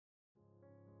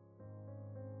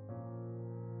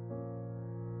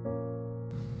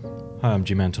Hi, I'm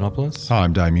Jim Antonopoulos. Hi,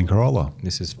 I'm Damien Corolla.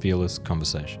 This is Fearless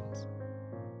Conversations.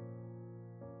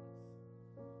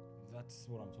 That's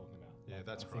what I'm talking about. Yeah,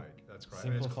 that's great. That's great.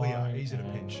 And it's It's clear, simplify easy to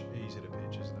and- pitch,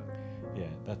 isn't it? Yeah,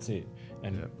 that's it.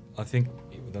 And Yep. I think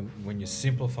when you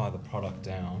simplify the product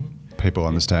down, People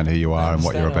understand who you are and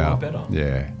what you're understand it a about. lot better.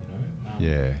 Yeah, you know,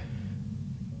 yeah.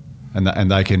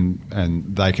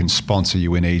 And they can sponsor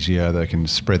you in easier. They can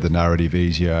spread the narrative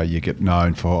easier. You get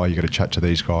known for, you got to chat to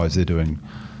these guys. They're doing,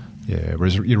 yeah.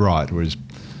 Whereas you're right. Whereas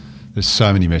there's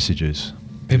so many messages.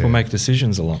 people Yeah. make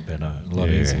decisions a lot better, a lot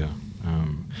Yeah. easier.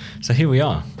 So here we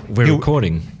are. We're Here-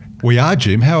 recording. We are,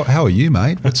 Jim. How are you,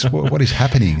 mate? What is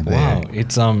happening there? Wow,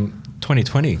 it's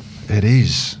 2020. It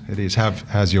is.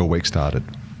 How's your week started?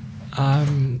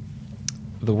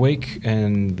 The week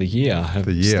and the year have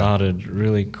The year. started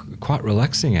really quite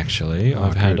relaxing, actually. Oh,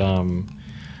 I've had good.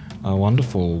 a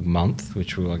wonderful month,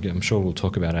 which I'm sure we'll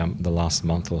talk about the last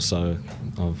month or so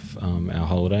of our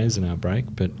holidays and our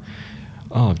break. But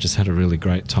I've just had a really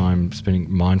great time spending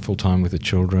mindful time with the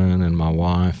children and my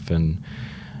wife, and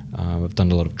I've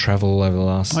done a lot of travel over the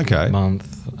last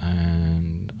month.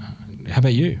 And how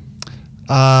about you?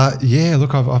 Yeah,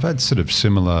 look, I've had sort of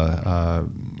similar,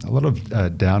 a lot of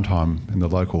downtime in the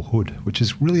local hood, which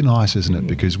is really nice, isn't it?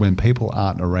 Because when people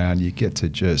aren't around, you get to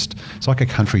it's like a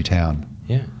country town.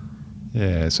 Yeah.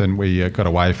 Yeah, so we got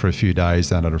away for a few days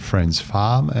down at a friend's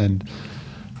farm, and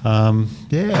and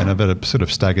I've had a sort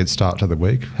of staggered start to the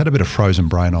week. Had a bit of frozen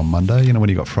brain on Monday. You know, when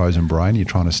you got frozen brain, you're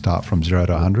trying to start from 0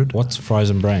 to 100. What's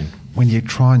frozen brain? When you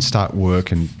try and start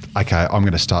work and, okay, I'm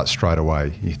going to start straight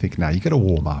away, you think, no, you got to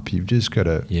warm up. You've just got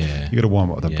to, Yeah. you got to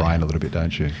warm up the Yeah. brain a little bit,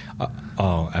 don't you?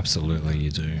 Oh, absolutely,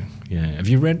 you do. Yeah. Have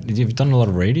you done a lot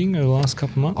of reading over the last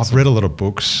couple of months? I've read a lot of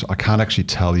books. I can't actually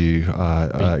tell you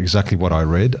exactly what I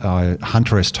read.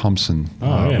 Hunter S. Thompson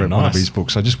read one of nice. his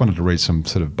books. I just wanted to read some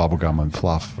sort of bubblegum and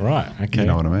fluff. Right. Okay. You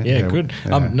know what I mean? Yeah. Yeah, Good.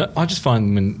 yeah. No, I just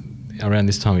find around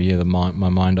this time of year, my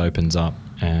mind opens up,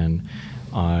 and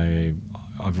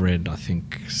I've read, I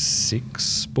think,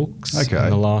 6 books Okay. in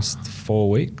the last 4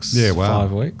 weeks. Yeah, wow.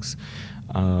 5 weeks.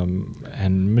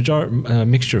 And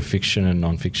mixture of fiction and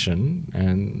non-fiction,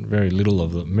 and very little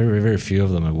of them, very few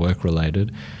of them are work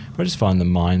related. But I just find the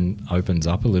mind opens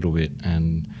up a little bit,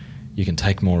 and you can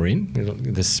take more in.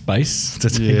 There's space to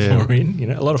take Yeah. more in. You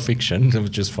know, a lot of fiction,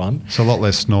 which is fun. It's a lot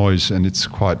less noise, and it's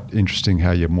quite interesting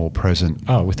how you're more present.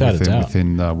 Oh, without a doubt.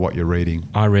 within what you're reading.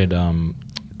 I read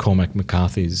Cormac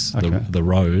McCarthy's Okay. The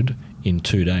Road in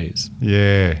 2 days.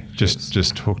 Yeah,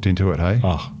 just hooked into it, hey?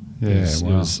 Oh, Yeah, it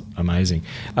wow. was amazing.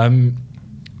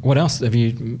 What else have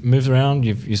you moved around?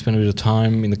 You spent a bit of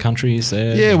time in the country, you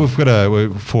said? Yeah, we're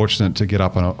fortunate to get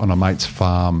up on a mate's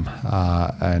farm,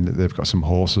 and they've got some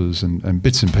horses and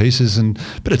bits and pieces, and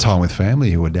a bit of time with family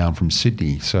who are down from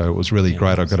Sydney. So it was really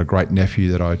great. nice. I've got a great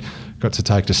nephew that I got to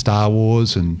take to Star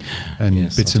Wars and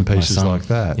Yes, bits I and took my pieces son. like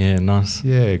that. Yeah, nice.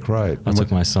 Yeah, great. I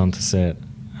took my son to set.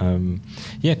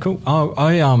 Yeah, cool.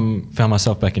 I found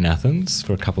myself back in Athens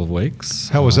for a couple of weeks.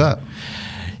 How was that?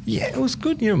 Yeah, it was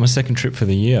good. My second trip for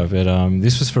the year, but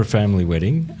this was for a family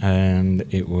wedding, and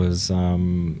it was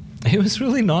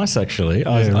really nice actually.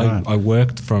 Right. I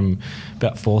worked from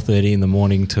about 4:30 in the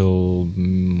morning till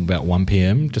about 1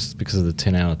 p.m. just because of the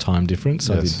 10-hour time difference.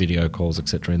 So I did Yes. video calls,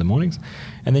 etc. in the mornings,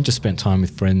 and then just spent time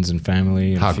with friends and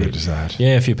family. And How a few- good is that?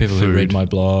 Yeah, a few people who Food. read my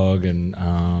blog, and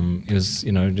it was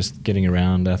just getting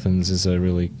around Athens is a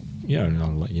really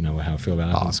I'll let you know how I feel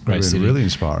about Athens. Great really, city. really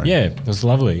inspiring. Yeah, it was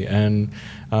lovely, and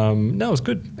no, it was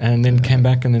good. And then came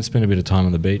back and then spent a bit of time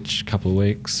on the beach, a couple of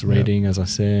weeks reading, as I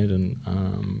said, and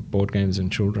board games and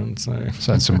children. So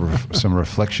some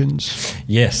reflections,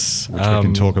 yes, which we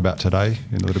can talk about today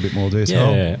in a little bit more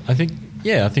detail. I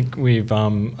think we've.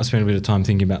 I spent a bit of time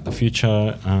thinking about the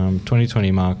future.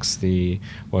 2020 marks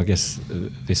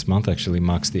this month actually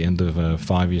marks the end of a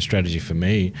 5-year strategy for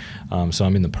me. So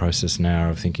I'm in the process now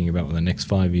of thinking about what the next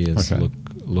 5 years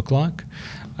look like,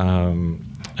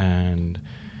 and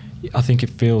I think it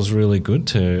feels really good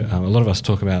to. A lot of us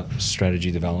talk about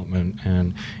strategy development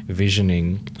and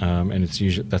visioning, and it's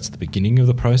usually that's the beginning of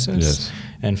the process. Yes.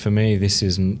 And for me, this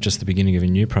isn't just the beginning of a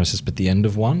new process, but the end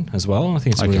of one as well. And I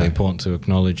think it's really important to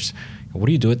acknowledge what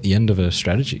do you do at the end of a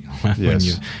strategy when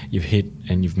Yes. you've hit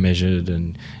and you've measured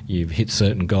and you've hit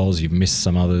certain goals, you've missed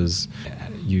some others.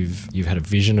 You've had a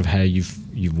vision of how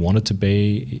you've wanted to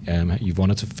be, you've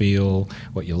wanted to feel,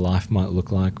 what your life might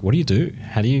look like. What do you do?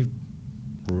 How do you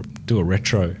do a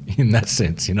retro in that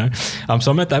sense,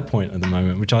 So I'm at that point at the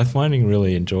moment, which I'm finding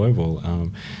really enjoyable.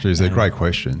 Geez, they're great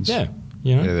questions. Yeah.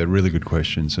 You know? Yeah, they're really good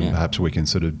questions, and perhaps we can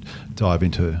sort of dive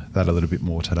into that a little bit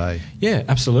more today. Yeah,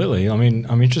 absolutely. I mean,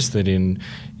 I'm interested in,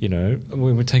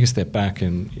 when we take a step back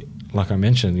and, like I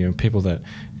mentioned, people that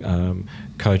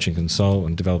coach and consult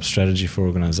and develop strategy for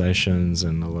organisations,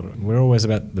 and we're always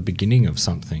about the beginning of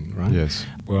something, right? Yes.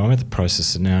 Well, I'm at the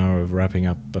process now of wrapping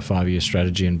up a 5-year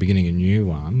strategy and beginning a new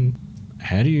one.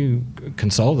 How do you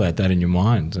consolidate that in your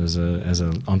mind as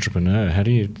an entrepreneur? How do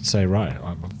you say, right,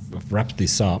 I've wrapped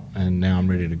this up and now I'm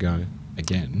ready to go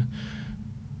again?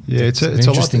 Yeah, it's an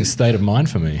interesting state of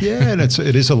mind for me. Yeah, and it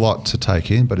is a lot to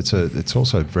take in, but it's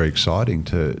also very exciting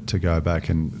to go back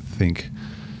and think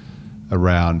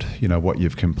around what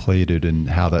you've completed and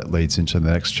how that leads into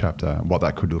the next chapter and what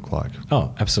that could look like.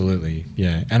 Oh, absolutely,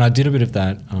 yeah. And I did a bit of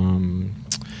that.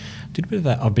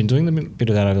 I've been doing a bit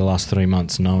of that over the last 3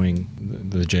 months, knowing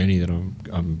the journey that I'm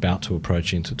about to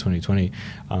approach into 2020.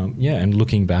 And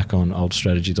looking back on old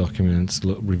strategy documents,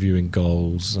 reviewing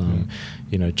goals,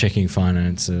 checking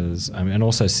finances, and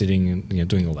also sitting and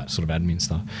doing all that sort of admin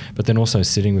stuff. But then also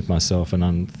sitting with myself and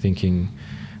I'm thinking,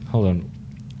 hold on,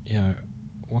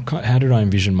 how did I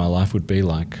envision my life would be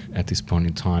like at this point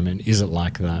in time, and is it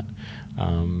like that?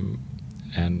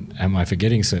 And am I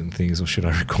forgetting certain things, or should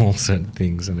I recall certain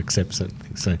things and accept certain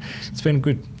things? So it's been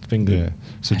good. Yeah.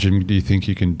 So Jim, do you think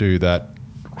you can do that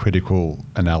critical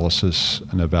analysis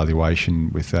and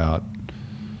evaluation without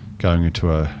going into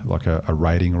a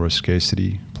rating or a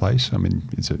scarcity place? I mean,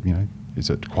 is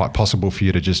it quite possible for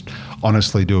you to just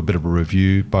honestly do a bit of a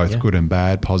review, both good and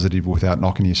bad, positive, without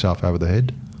knocking yourself over the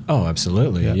head? Oh,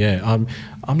 absolutely. Yeah.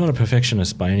 I'm not a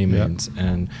perfectionist by any means,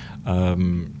 and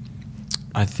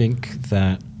I think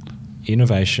that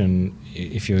innovation,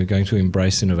 if you're going to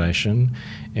embrace innovation,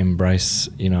 embrace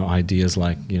ideas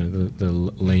like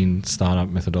the lean startup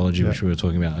methodology, which we were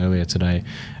talking about earlier today,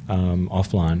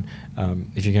 offline.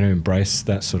 If you're going to embrace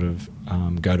that sort of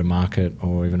go-to-market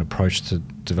or even approach to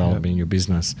developing your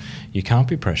business, you can't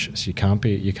be precious. You can't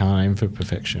aim for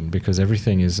perfection, because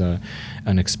everything is an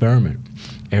experiment.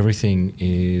 Everything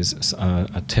is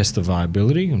a test of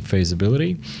viability and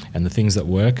feasibility, and the things that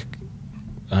work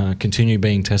continue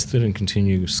being tested and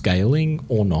continue scaling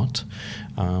or not,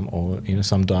 or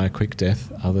some die a quick death,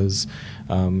 others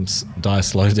die a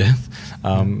slow death.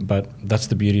 But that's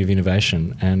the beauty of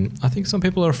innovation, and I think some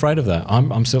people are afraid of that.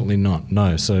 I'm certainly not.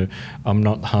 No, so I'm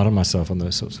not hard on myself on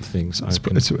those sorts of things.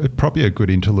 It's probably a good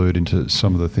interlude into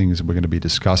some of the things that we're going to be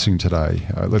discussing today.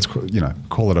 Let's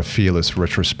call it a fearless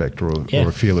retrospect or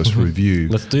a fearless review.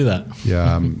 Let's do that.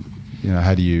 Yeah.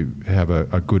 How do you have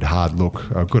a good hard look,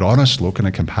 a good honest look and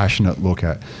a compassionate look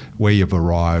at where you've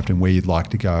arrived and where you'd like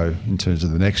to go in terms of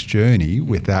the next journey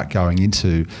without going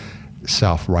into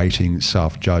self-rating,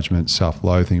 self-judgment,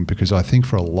 self-loathing? Because I think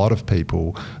for a lot of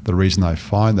people, the reason they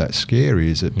find that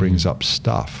scary is it brings up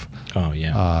stuff. Oh,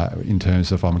 yeah. In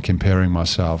terms of I'm comparing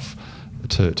myself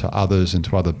to others and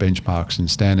to other benchmarks and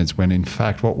standards, when in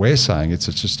fact what we're saying, it's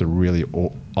just a really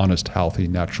honest, healthy,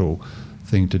 natural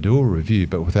thing to do a review,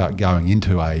 but without going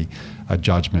into a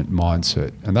judgment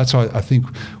mindset. And that's I think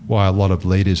why a lot of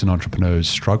leaders and entrepreneurs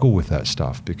struggle with that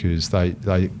stuff, because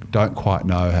they don't quite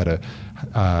know how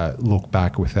to look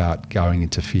back without going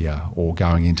into fear or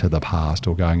going into the past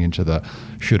or going into the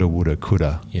shoulda, woulda,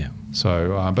 coulda. Yeah.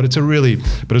 So, I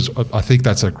think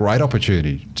that's a great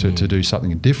opportunity to do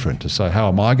something different, to say, how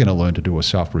am I going to learn to do a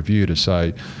self-review, to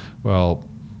say, well,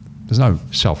 there's no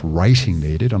self-rating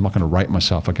needed. I'm not going to rate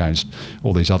myself against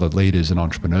all these other leaders and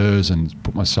entrepreneurs and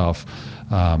put myself,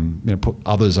 put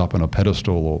others up on a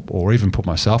pedestal or even put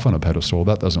myself on a pedestal.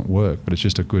 That doesn't work. But it's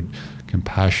just a good,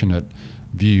 compassionate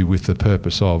view with the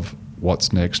purpose of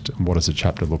what's next and what does the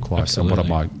chapter look like. Absolutely.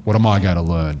 And what am I going to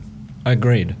learn?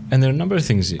 Agreed. And there are a number of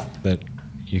things that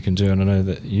you can do, and I know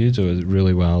that you do it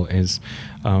really well, is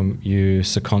you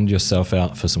second yourself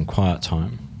out for some quiet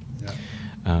time.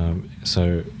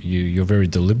 So you're very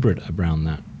deliberate around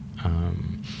that,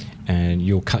 and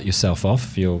you'll cut yourself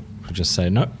off. You'll just say,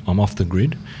 no, I'm off the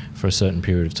grid for a certain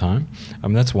period of time.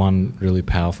 That's one really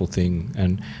powerful thing.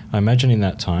 And I imagine in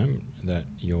that time that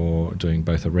you're doing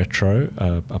both a retro,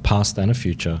 a past and a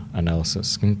future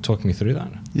analysis. Can you talk me through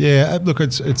that? Yeah, look,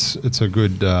 it's a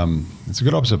good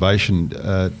observation.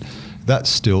 That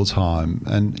still time,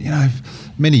 and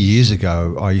many years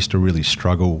ago I used to really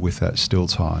struggle with that still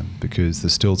time, because the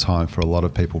still time for a lot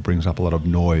of people brings up a lot of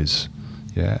noise.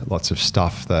 Yeah, lots of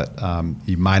stuff that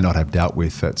you may not have dealt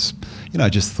with. That's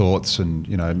just thoughts and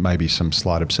maybe some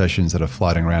slight obsessions that are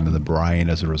floating around in the brain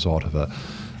as a result of a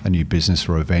new business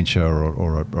or a venture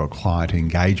or a client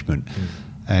engagement.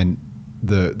 And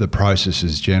the process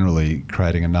is generally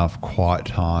creating enough quiet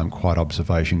time, quiet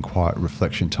observation, quiet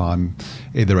reflection time,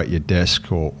 either at your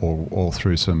desk or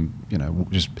through some,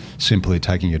 just simply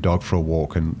taking your dog for a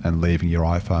walk and leaving your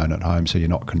iPhone at home so you're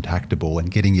not contactable,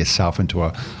 and getting yourself into a...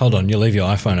 Hold on, you leave your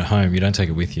iPhone at home, you don't take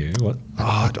it with you? What?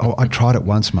 I tried it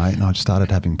once, mate, and I started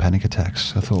having panic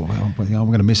attacks. I thought, well, I'm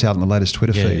going to miss out on the latest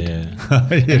Twitter feed. Yeah.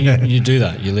 And you do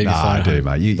that, you leave your phone at home? I do,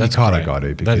 mate. You kind of got to,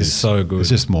 because that is so good. There's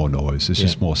just more noise. There's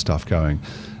just more stuff going.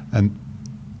 And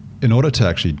in order to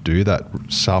actually do that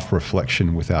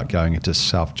self-reflection without going into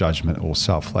self-judgment or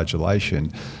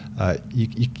self-flagellation,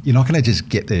 you're not going to just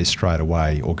get there straight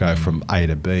away or go from A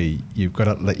to B. You've got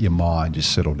to let your mind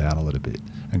just settle down a little bit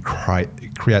and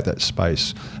create that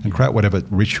space and create whatever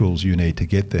rituals you need to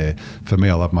get there. For me,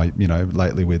 I love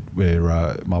lately where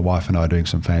my wife and I are doing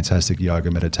some fantastic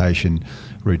yoga meditation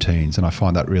routines, and I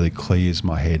find that really clears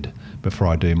my head before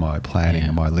I do my planning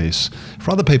and my lists.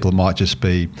 For other people, it might just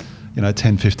be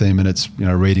 10, 15 minutes,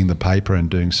 reading the paper and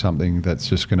doing something that's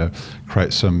just going to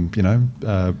create some,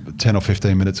 10 or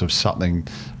 15 minutes of something,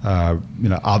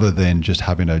 other than just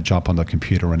having to jump on the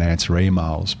computer and answer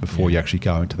emails before you actually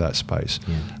go into that space.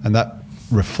 Yeah. And that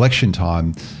reflection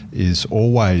time is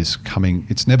always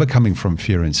it's never coming from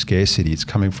fear and scarcity, it's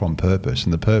coming from purpose.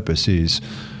 And the purpose is,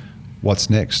 what's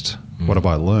next? What have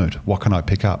I learned? What can I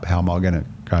pick up? How am I going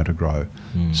to grow?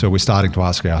 So we're starting to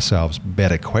ask ourselves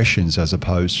better questions, as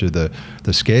opposed to the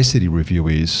scarcity review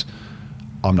is,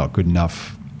 I'm not good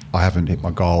enough. I haven't hit my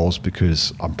goals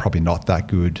because I'm probably not that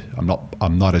good.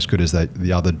 I'm not as good as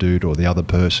the other dude or the other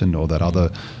person or that other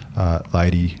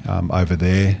lady over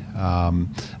there.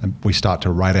 And we start to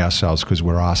rate ourselves because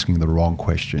we're asking the wrong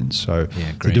questions. So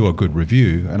to do a good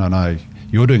review, and I know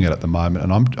you're doing it at the moment,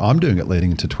 and I'm doing it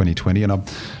leading into 2020. And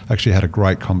I've actually had a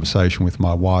great conversation with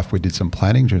my wife. We did some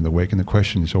planning during the week, and the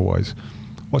question is always,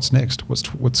 what's next?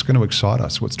 What's going to excite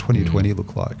us? What's 2020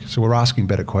 look like? So we're asking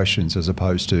better questions, as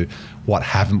opposed to what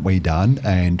haven't we done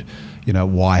and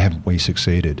why haven't we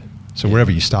succeeded? So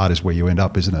wherever you start is where you end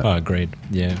up, isn't it? Oh, agreed.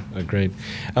 Yeah, agreed.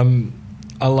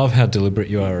 I love how deliberate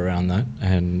you are around that,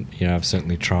 and I've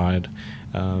certainly tried.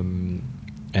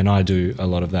 And I do a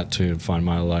lot of that too, find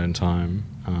my alone time,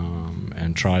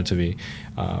 and try to be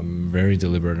very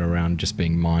deliberate around just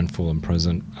being mindful and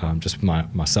present, just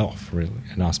myself really,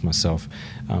 and ask myself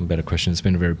better questions. It's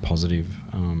been a very positive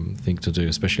thing to do,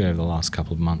 especially over the last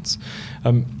couple of months.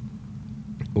 I'm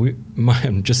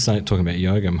just talking about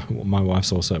yoga. My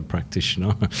wife's also a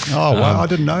practitioner. Oh, wow, I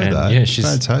didn't know that. Yeah, she's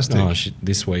fantastic.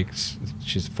 This week,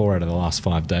 she's 4 out of the last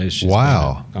 5 days. She's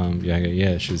wow. Yoga.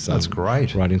 Yeah, she's that's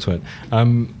great. Right into it.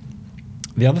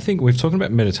 The other thing, we've talked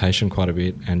about meditation quite a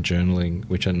bit, and journaling,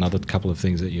 which are another couple of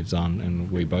things that you've done, and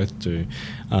we both do.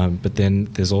 But then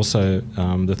there's also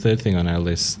the third thing on our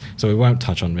list. So we won't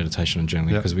touch on meditation and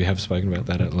journaling because we have spoken about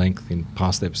that at length in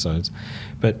past episodes.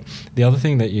 But the other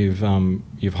thing that you've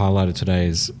highlighted today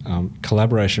is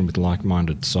collaboration with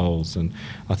like-minded souls, and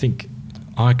I think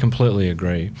I completely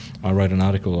agree. I wrote an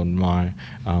article on my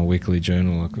weekly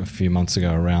journal a few months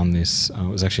ago around this. It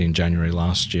was actually in January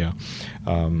last year.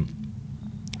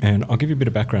 And I'll give you a bit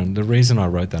of background. The reason I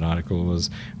wrote that article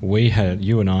was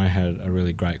you and I had a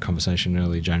really great conversation in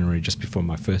early January, just before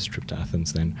my first trip to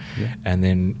Athens then. Yeah. And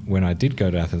then when I did go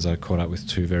to Athens, I caught up with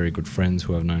 2 very good friends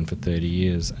who I've known for 30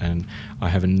 years. And I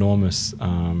have enormous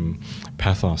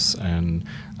pathos and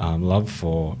love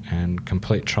for and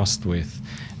complete trust with,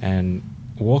 and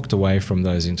walked away from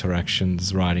those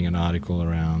interactions writing an article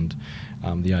around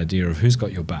the idea of who's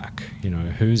got your back, who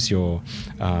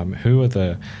are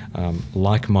the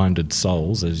like-minded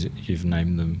souls, as you've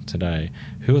named them today.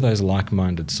 Who are those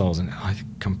like-minded souls? And I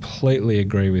completely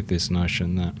agree with this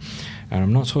notion that, and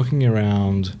I'm not talking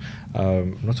about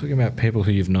people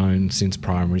who you've known since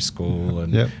primary school,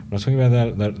 and I'm not talking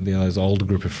about those old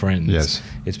group of friends. Yes.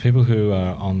 It's people who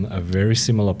are on a very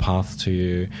similar path to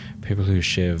you, people who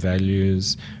share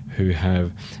values, who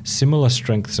have similar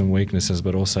strengths and weaknesses,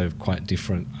 but also quite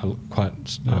different,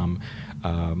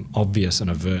 obvious and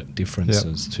overt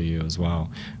differences to you as well.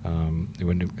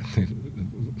 We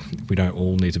don't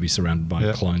all need to be surrounded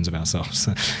by clones of ourselves.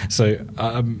 So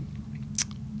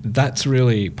that's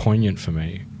really poignant for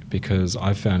me, because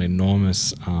I've found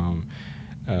enormous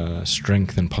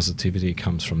strength and positivity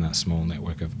comes from that small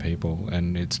network of people,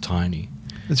 and it's tiny.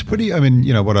 It's pretty,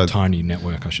 tiny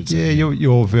network, I should say. Yeah,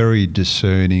 you're very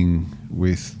discerning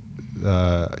with,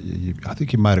 I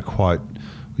think you made a quote,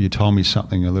 you told me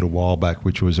something a little while back,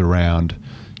 which was around,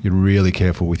 you're really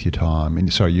careful with your time.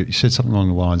 And sorry, you said something along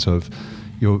the lines of,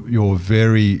 you're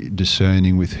very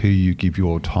discerning with who you give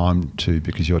your time to,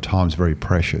 because your time's very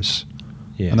precious.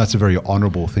 Yeah. And that's a very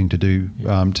honourable thing to do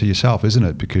to yourself, isn't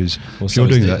it? Because if you're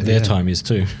doing that, their time is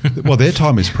too. Well, their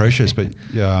time is precious, but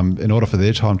in order for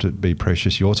their time to be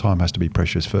precious, your time has to be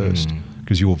precious first,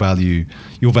 because you'll value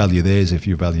theirs if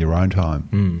you value your own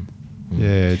time.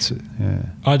 Yeah,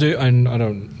 I do, and I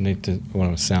don't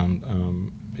want to sound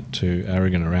a bit too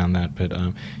arrogant around that, but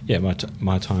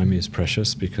my time is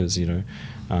precious because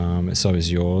so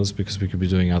is yours, because we could be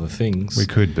doing other things. We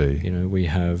could be. We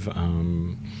have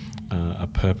a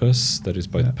purpose that is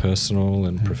both personal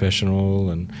and professional,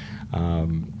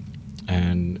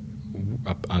 and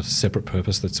a separate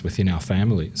purpose that's within our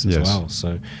families as well.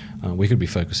 So we could be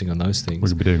focusing on those things. We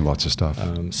could be doing lots of stuff.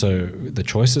 So the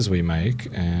choices we make,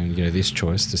 and this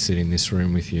choice to sit in this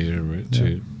room with you,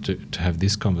 to have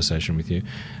this conversation with you,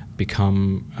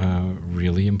 become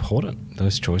really important.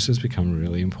 Those choices become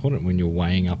really important when you're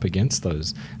weighing up against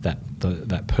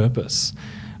that purpose.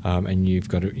 And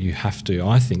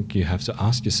I think you have to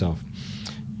ask yourself,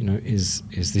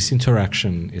 is this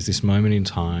interaction, is this moment in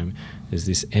time, is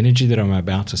this energy that I'm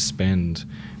about to spend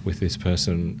with this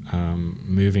person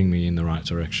moving me in the right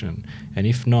direction? And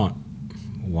if not,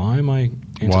 why am I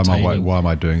entertaining? Why am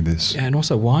I doing this? Yeah, and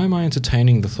also, why am I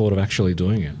entertaining the thought of actually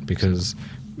doing it? Because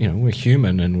we're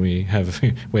human and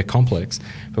we're complex,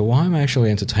 but why am I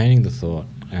actually entertaining the thought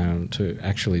to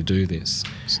actually do this?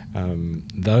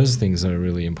 Those things are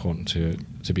really important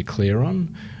to be clear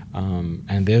on,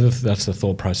 and that's the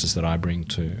thought process that I bring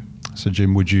to. So,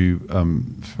 Jim, would you,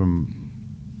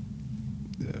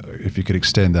 if you could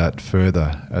extend that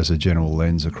further as a general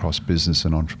lens across business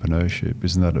and entrepreneurship,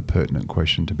 isn't that a pertinent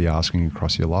question to be asking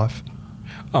across your life?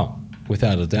 Oh,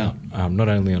 without a doubt. Not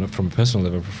only from a personal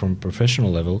level, but from a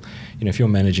professional level. If you're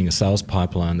managing a sales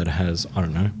pipeline that has,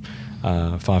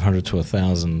 500 to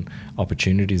 1,000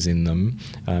 opportunities in them,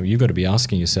 you've got to be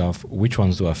asking yourself, which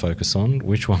ones do I focus on?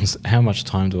 Which ones? How much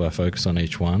time do I focus on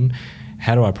each one?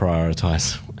 How do I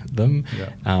prioritize them?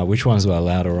 Which ones do I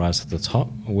allow to rise to the top?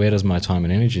 Where does my time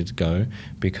and energy go?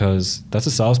 Because that's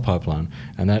a sales pipeline,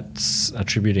 and that's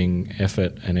attributing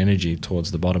effort and energy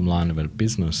towards the bottom line of a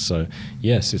business. So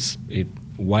yes, it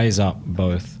weighs up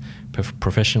both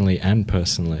professionally and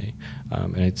personally,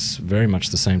 and it's very much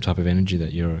the same type of energy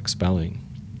that you're expelling.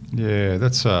 Yeah,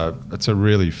 that's a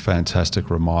really fantastic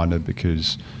reminder,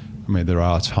 because there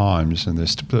are times, and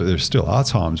there still are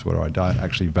times where I don't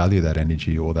actually value that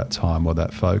energy or that time or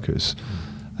that focus.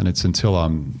 And it's until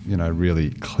I'm, really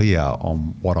clear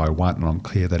on what I want, and I'm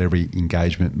clear that every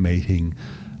engagement meeting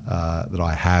that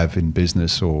I have in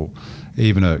business, or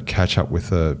even a catch up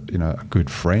with a good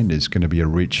friend, is going to be a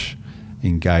rich,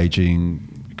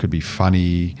 engaging, it could be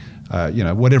funny,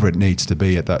 whatever it needs to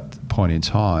be at that point in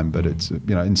time. But it's,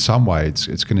 in some way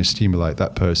it's going to stimulate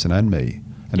that person and me.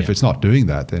 And if it's not doing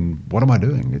that, then what am I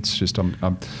doing? It's just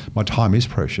my time is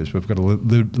precious. We've got a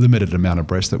limited amount of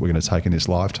breaths that we're going to take in this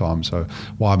lifetime. So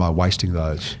why am I wasting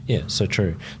those? Yeah, so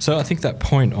true. So I think that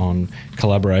point on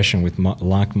collaboration with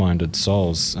like-minded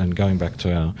souls, and going back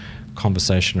to our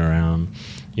conversation around,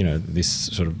 this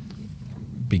sort of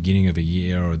beginning of a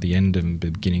year or the end and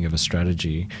beginning of a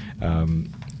strategy,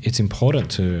 it's important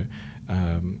to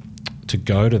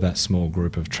go to that small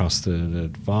group of trusted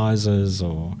advisors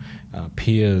or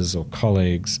peers or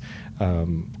colleagues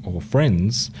or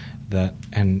friends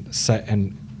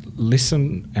and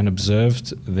listen and observe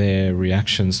their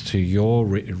reactions to your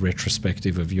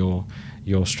retrospective of your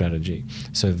strategy.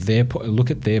 So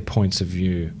look at their points of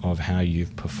view of how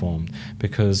you've performed,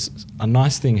 because a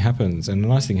nice thing happens, and a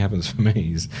nice thing happens for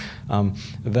me is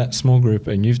that small group,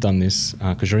 and you've done this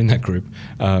because you're in that group.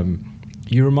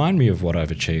 You remind me of what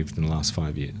I've achieved in the last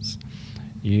 5 years.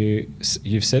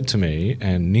 You've said to me,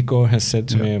 and Nico has said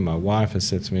to me, and my wife has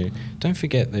said to me, don't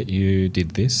forget that you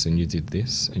did this and you did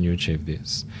this and you achieved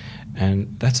this.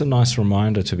 And that's a nice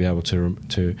reminder to be able to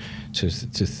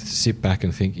sit back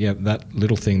and think, yeah, that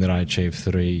little thing that I achieved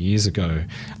 3 years ago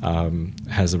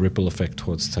has a ripple effect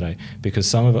towards today. Because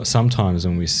sometimes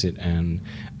when we sit and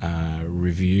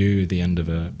review the end of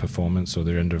a performance, or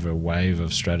the end of a wave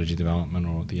of strategy development,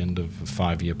 or the end of a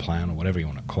 5-year plan, or whatever you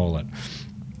want to call it,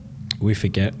 we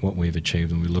forget what we've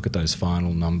achieved, and we look at those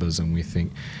final numbers and we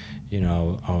think,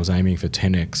 I was aiming for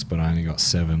 10x, but I only got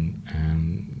 7,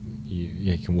 and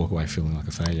you can walk away feeling like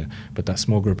a failure. But that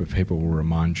small group of people will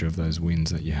remind you of those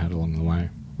wins that you had along the way.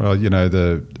 Well,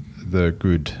 the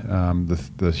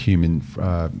human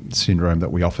syndrome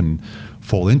that we often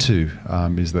fall into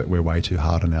is that we're way too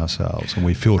hard on ourselves, and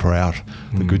we filter out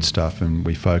the good stuff, and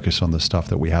we focus on the stuff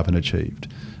that we haven't achieved.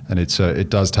 And it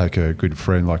does take a good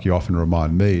friend like you often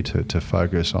remind me to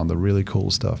focus on the really cool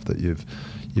stuff that you've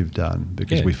you've done,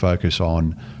 because Yeah. we focus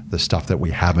on the stuff that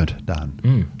we haven't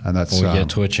done, and that's Or yet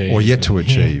to achieve. Or yet to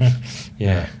achieve.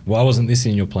 Yeah. Why wasn't this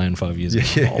in your plan 5 years ago?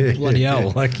 Yeah. Oh, bloody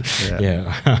hell! Like,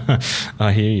 Yeah.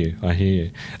 I hear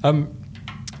you.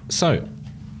 So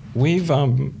we're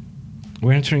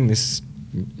entering this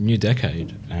new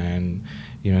decade, and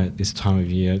at this time of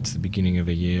year, it's the beginning of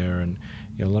a year, and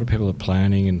a lot of people are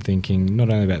planning and thinking not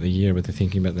only about the year, but they're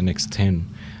thinking about the next 10.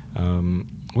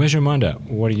 Where's your mind at?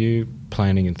 What are you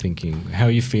planning and thinking? How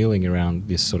are you feeling around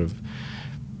this sort of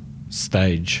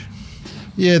stage?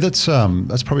 Yeah, that's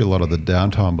probably a lot of the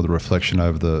downtime or the reflection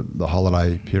over the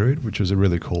holiday period, which was a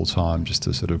really cool time just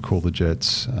to sort of cool the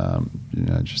jets,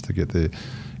 just to get the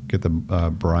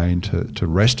brain to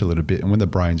rest a little bit. And when the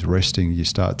brain's resting, you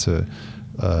start to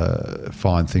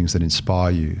find things that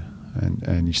inspire you,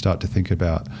 and you start to think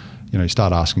about, you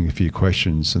start asking a few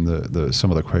questions. And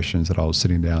some of the questions that I was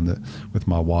sitting down with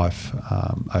my wife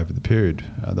over the period,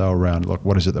 they were around, like,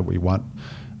 what is it that we want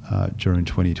during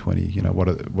 2020? What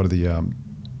are the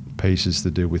pieces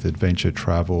to do with adventure,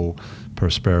 travel,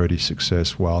 prosperity,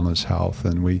 success, wellness, health?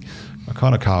 And I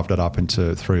kind of carved it up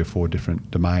into 3 or 4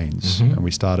 different domains, and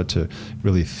we started to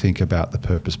really think about the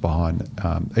purpose behind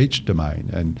each domain,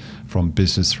 and from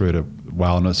business through to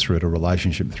wellness, through to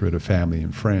relationship, through to family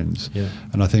and friends. Yeah.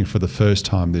 And I think for the first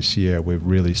time this year, we've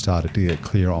really started to get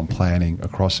clear on planning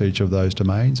across each of those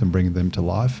domains and bringing them to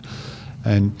life.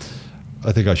 And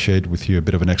I think I shared with you a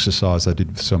bit of an exercise I did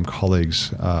with some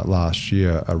colleagues last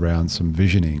year around some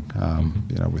visioning,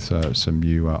 with some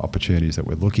new opportunities that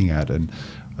we're looking at. And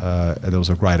there was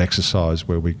a great exercise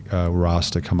where we were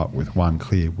asked to come up with one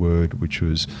clear word, which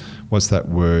was, what's that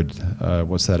word,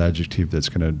 what's that adjective that's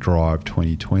going to drive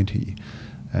 2020?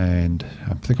 And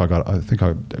I think I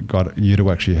got you to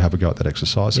actually have a go at that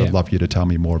exercise. So Yeah. I'd love you to tell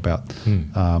me more about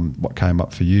what came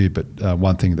up for you. But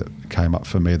one thing that came up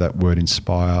for me, that word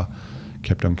inspire,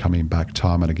 kept on coming back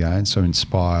time and again. So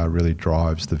inspire really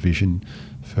drives the vision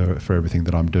for everything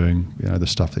that I'm doing, the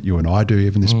stuff that you and I do,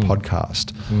 even this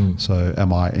podcast. So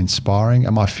am I inspiring?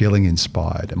 Am I feeling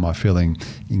inspired? Am I feeling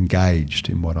engaged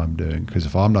in what I'm doing? Because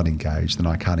if I'm not engaged, then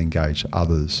I can't engage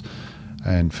others.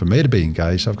 And for me to be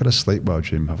engaged, I've got to sleep well,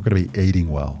 Jim. I've got to be eating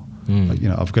well.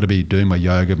 I've got to be doing my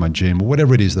yoga, my gym, or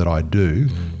whatever it is that I do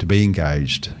to be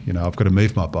engaged. I've got to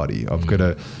move my body. I've got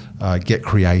to get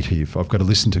creative. I've got to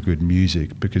listen to good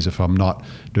music, because if I'm not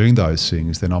doing those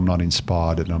things, then I'm not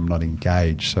inspired and I'm not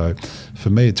engaged. So for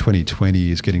me, 2020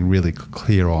 is getting really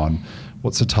clear on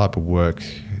what's the type of work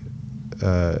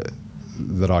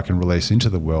that I can release into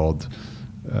the world,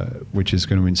 which is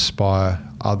going to inspire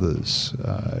others.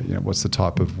 What's the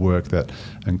type of work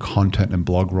and content and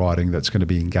blog writing that's going to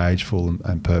be engageful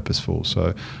and purposeful.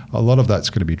 So a lot of that's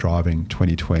going to be driving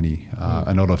 2020.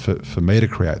 In order for me to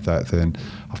create that, then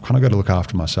I've kind of got to look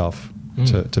after myself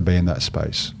to be in that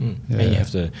space. Yeah. And you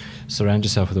have to surround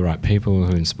yourself with the right people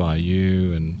who inspire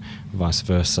you, and vice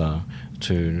versa,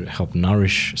 to help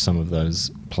nourish some of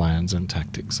those plans and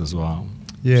tactics as well.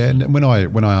 Yeah, and when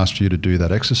I asked you to do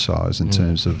that exercise in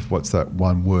terms of what's that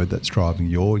one word that's driving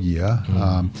your year,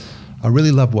 I really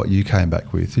love what you came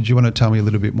back with. Did you want to tell me a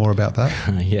little bit more about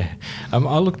that? Yeah.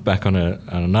 I looked back on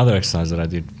another exercise that I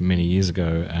did many years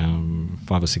ago,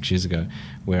 5 or 6 years ago,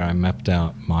 where I mapped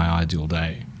out my ideal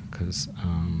day. Because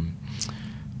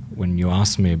when you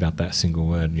asked me about that single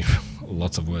word,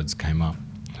 lots of words came up.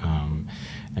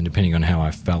 And depending on how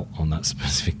I felt on that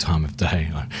specific time of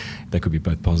day, they could be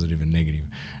both positive and negative.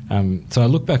 So I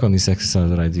look back on this exercise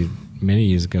that I did many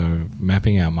years ago,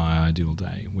 mapping out my ideal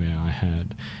day, where I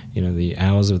had, the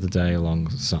hours of the day along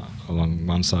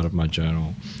one side of my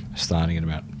journal, starting at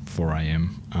about 4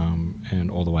 a.m. And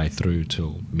all the way through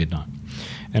till midnight.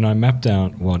 And I mapped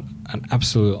out what an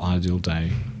absolute ideal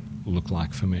day looked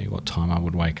like for me, what time I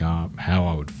would wake up, how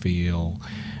I would feel,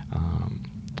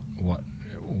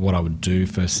 what I would do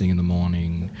first thing in the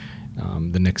morning,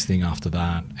 the next thing after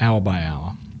that, hour by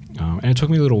hour. And it took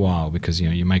me a little while, because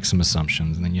you make some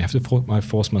assumptions, and then you have to I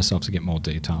force myself to get more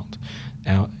detailed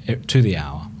to the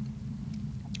hour.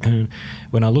 And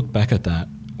when I look back at that,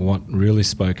 what really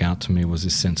spoke out to me was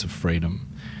this sense of freedom,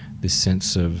 this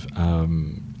sense of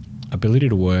ability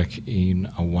to work in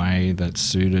a way that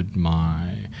suited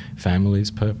my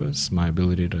family's purpose, my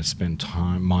ability to spend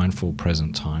time, mindful,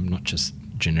 present time, not just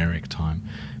generic time,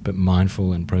 but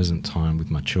mindful and present time with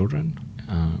my children,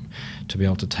 to be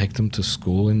able to take them to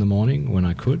school in the morning when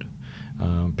I could,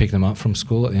 pick them up from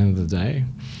school at the end of the day,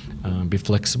 be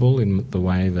flexible in the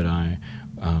way that I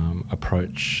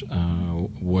approach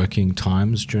working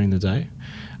times during the day,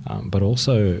 but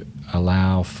also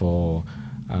allow for,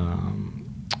 I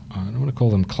don't want to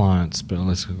call them clients, but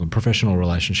let's call them professional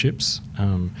relationships,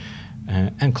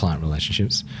 and client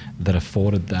relationships that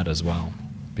afforded that as well,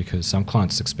 because some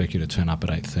clients expect you to turn up at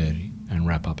 8:30 and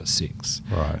wrap up at 6.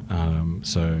 Right.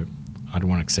 So I don't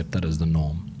want to accept that as the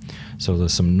norm. So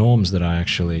there's some norms that I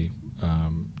actually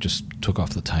just took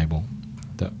off the table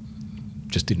that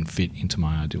just didn't fit into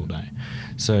my ideal day.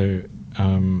 So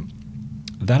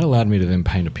that allowed me to then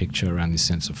paint a picture around this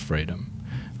sense of freedom.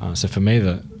 So for me,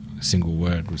 the single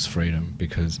word was freedom,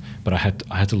 but I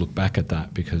had to look back at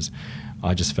that, because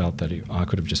I just felt that I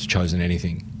could have just chosen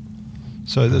anything.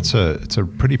 So it's a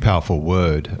pretty powerful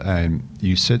word, and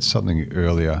you said something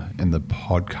earlier in the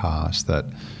podcast that,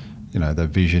 you know, the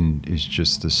vision is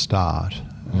just the start.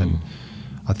 And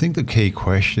I think the key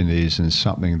question is, and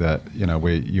something that, you know,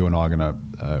 you and I are going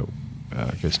to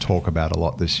I guess talk about a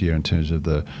lot this year in terms of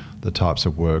the types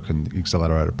of work and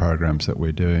accelerator programs that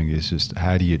we're doing, is just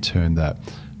how do you turn that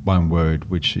one word,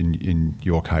 which in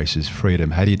your case is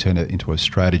freedom, how do you turn it into a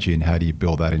strategy, and how do you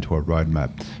build that into a roadmap?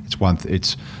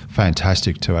 It's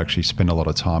fantastic to actually spend a lot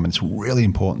of time, and it's really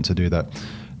important to do that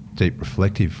deep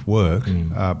reflective work,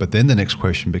 but then the next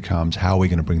question becomes, how are we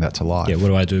going to bring that to life? Yeah, what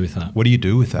do I do with that? What do you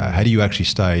do with that? How do you actually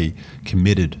stay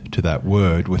committed to that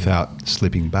word without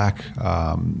slipping back,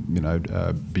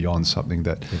 beyond something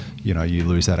that, you know, you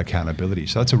lose that accountability?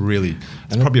 So that's that's the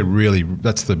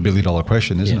 $1 billion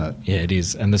question, isn't it? Yeah, it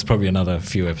is. And there's probably another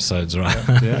few episodes, right?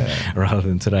 Yeah. Rather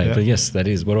than today. Yeah. But yes, that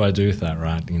is. What do I do with that,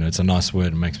 right? You know, it's a nice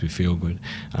word, it makes me feel good,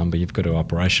 but you've got to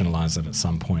operationalize it at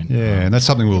some point. Yeah, and that's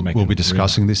something we'll be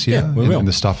discussing this year in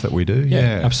the stuff that we do.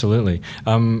 Yeah, absolutely.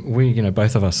 We, you know,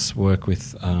 both of us work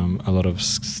with a lot of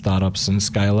startups and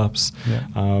scale-ups,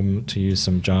 to use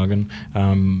some jargon,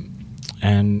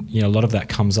 and you know, a lot of that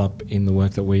comes up in the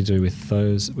work that we do with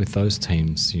those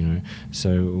teams. You know,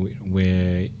 so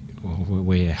we're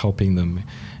helping them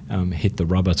hit the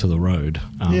rubber to the road,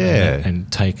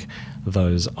 and take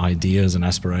those ideas and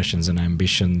aspirations and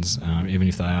ambitions, even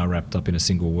if they are wrapped up in a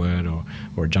single word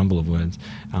or a jumble of words,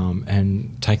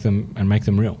 and take them and make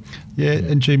them real. Yeah,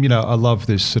 and Jim, you know, I love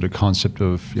this sort of concept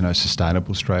of, you know,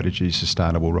 sustainable strategies,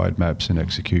 sustainable roadmaps and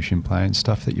execution plans,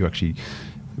 stuff that you actually,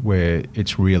 where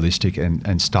it's realistic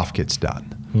and stuff gets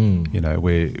done. You know,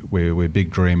 we're big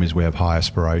dreamers, we have high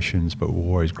aspirations, but we're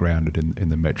always grounded in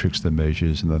the metrics, the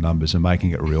measures and the numbers, and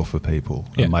making it real for people,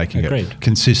 and making it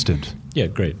consistent. Yeah,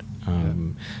 great.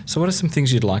 So what are some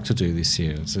things you'd like to do this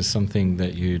year? Is there something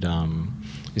that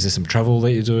is there some travel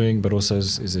that you're doing, but also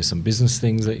is there some business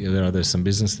things are there some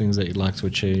business things that you'd like to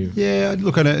achieve? Yeah,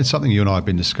 look, it's something you and I have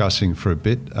been discussing for a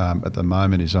bit at the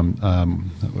moment. Is I'm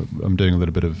doing a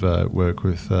little bit of work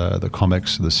with the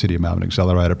COMEX, the City of Melbourne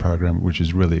Accelerator Program, which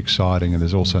is really exciting, and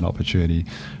there's also an opportunity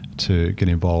to get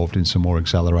involved in some more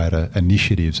accelerator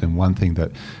initiatives. And one thing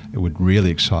that it would really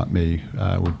excite me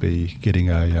would be getting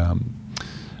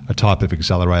a type of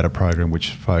accelerator program which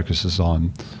focuses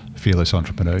on fearless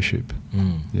entrepreneurship.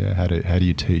 Yeah, how do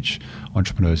you teach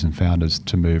entrepreneurs and founders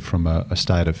to move from a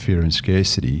state of fear and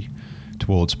scarcity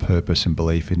towards purpose and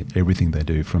belief in everything they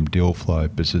do, from deal flow,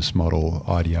 business model,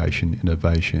 ideation,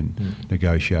 innovation,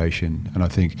 negotiation. And I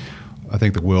think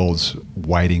the world's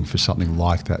waiting for something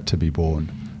like that to be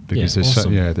born. Because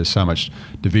there's so much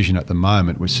division at the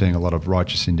moment. We're seeing a lot of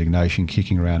righteous indignation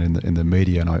kicking around in the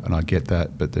media, and I get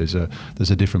that. But there's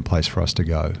a different place for us to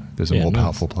go. There's a more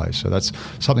powerful place. So that's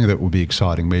something that would be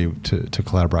exciting me to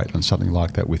collaborate on something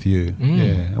like that with you.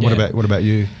 And what about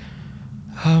you?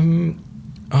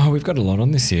 We've got a lot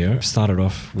on this year. Started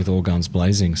off with all guns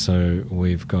blazing. So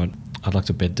I'd like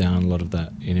to bed down a lot of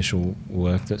that initial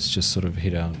work that's just sort of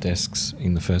hit our desks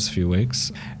in the first few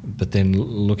weeks. But then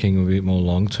looking a bit more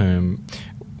long term,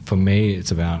 for me, it's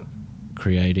about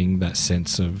creating that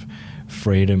sense of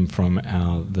freedom from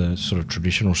the sort of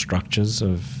traditional structures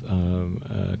of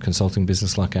a consulting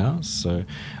business like ours. So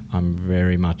I'm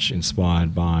very much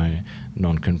inspired by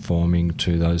non-conforming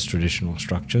to those traditional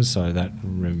structures. So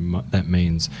that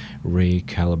means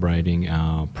recalibrating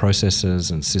our processes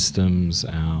and systems,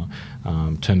 our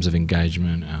terms of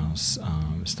engagement, our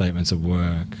statements of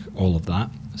work, all of that.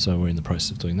 So we're in the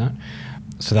process of doing that.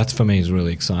 So that's, for me, is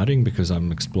really exciting, because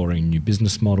I'm exploring new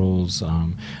business models.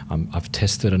 I've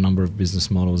tested a number of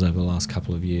business models over the last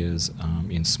couple of years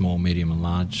in small, medium and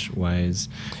large ways,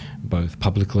 both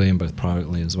publicly and both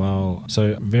privately as well.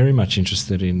 So very much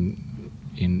interested in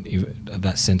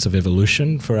that sense of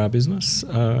evolution for our business.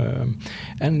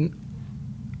 And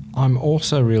I'm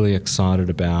also really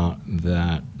excited about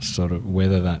that sort of,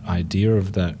 whether that idea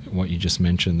of that, what you just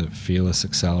mentioned, the Fearless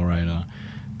Accelerator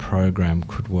program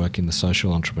could work in the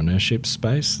social entrepreneurship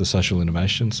space, the social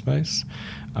innovation space,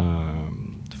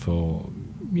 for,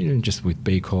 you know, just with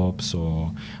B Corps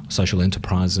or social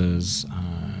enterprises,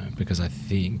 because I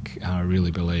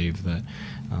really believe that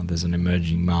there's an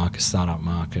emerging startup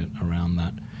market around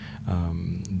that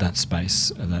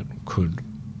space that could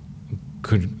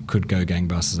go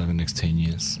gangbusters over the next 10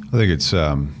 years. I think it's,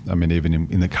 even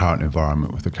in the current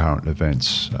environment with the current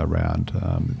events around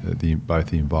both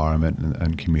the environment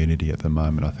and community at the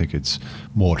moment, I think it's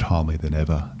more timely than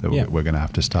ever that we're going to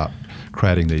have to start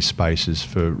creating these spaces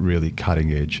for really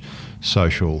cutting edge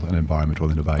social and environmental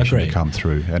innovation to come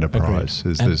through enterprise.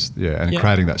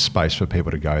 Creating that space for people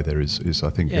to go there is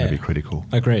I think going to be critical.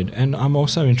 Agreed. And I'm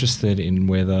also interested in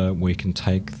whether we can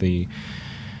take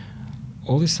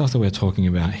all this stuff that we're talking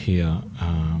about here,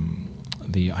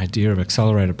 the idea of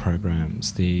accelerator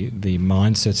programs, the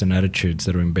mindsets and attitudes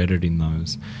that are embedded in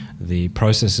those, the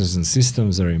processes and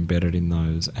systems that are embedded in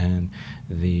those, and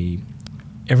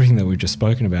everything that we've just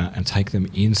spoken about, and take them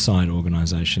inside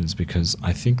organisations, because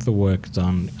I think the work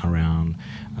done around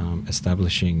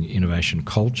establishing innovation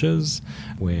cultures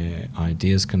where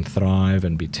ideas can thrive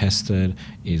and be tested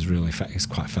is really is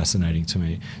quite fascinating to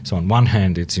me. So on one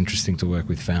hand, it's interesting to work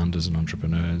with founders and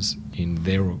entrepreneurs in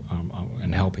their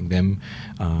and helping them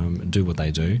do what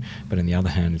they do, but on the other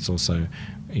hand, it's also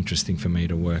interesting for me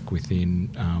to work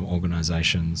within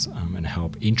organisations and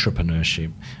help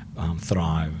intrapreneurship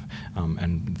thrive,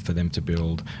 and for them to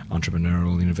build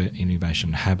entrepreneurial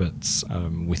innovation habits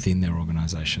within their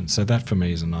organisation. So that for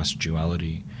me is a nice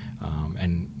duality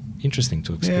and interesting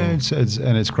to explore. Yeah,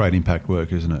 it's great impact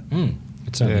work, isn't it?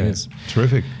 It certainly is.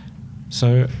 Terrific.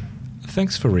 So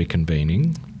thanks for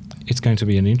reconvening. It's going to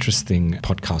be an interesting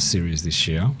podcast series this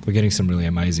year. We're getting some really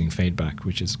amazing feedback,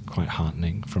 which is quite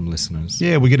heartening from listeners.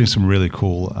 Yeah, we're getting some really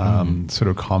cool sort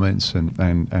of comments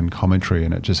and commentary,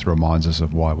 and it just reminds us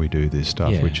of why we do this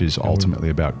stuff, which is ultimately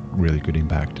about really good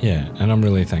impact. Yeah, and I'm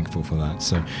really thankful for that.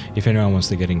 So if anyone wants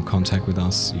to get in contact with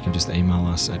us, you can just email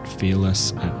us at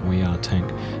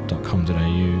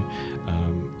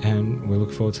fearless@wearetank.com.au, and we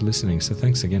look forward to listening. So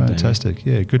thanks again, Fantastic.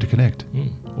 Damien. Yeah, good to connect.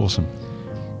 Awesome.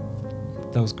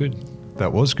 That was good.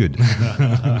 That was good.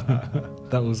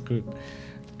 That was good.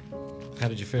 How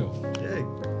did you feel? Yeah,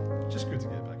 just good to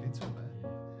get back into it, man.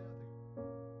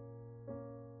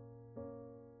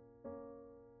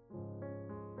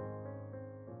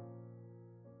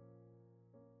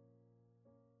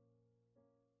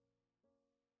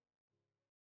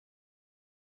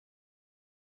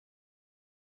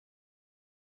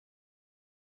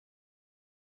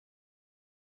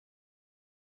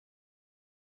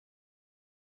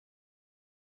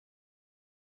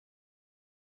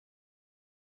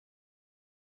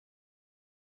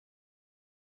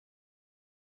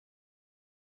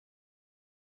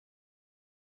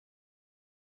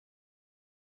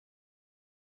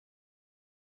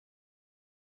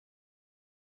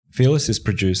 Fearless is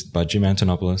produced by Jim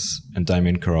Antonopoulos and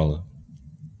Damien Carolla.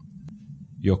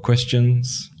 Your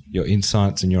questions, your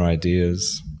insights and your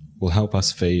ideas will help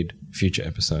us feed future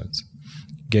episodes.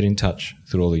 Get in touch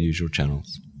through all the usual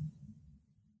channels.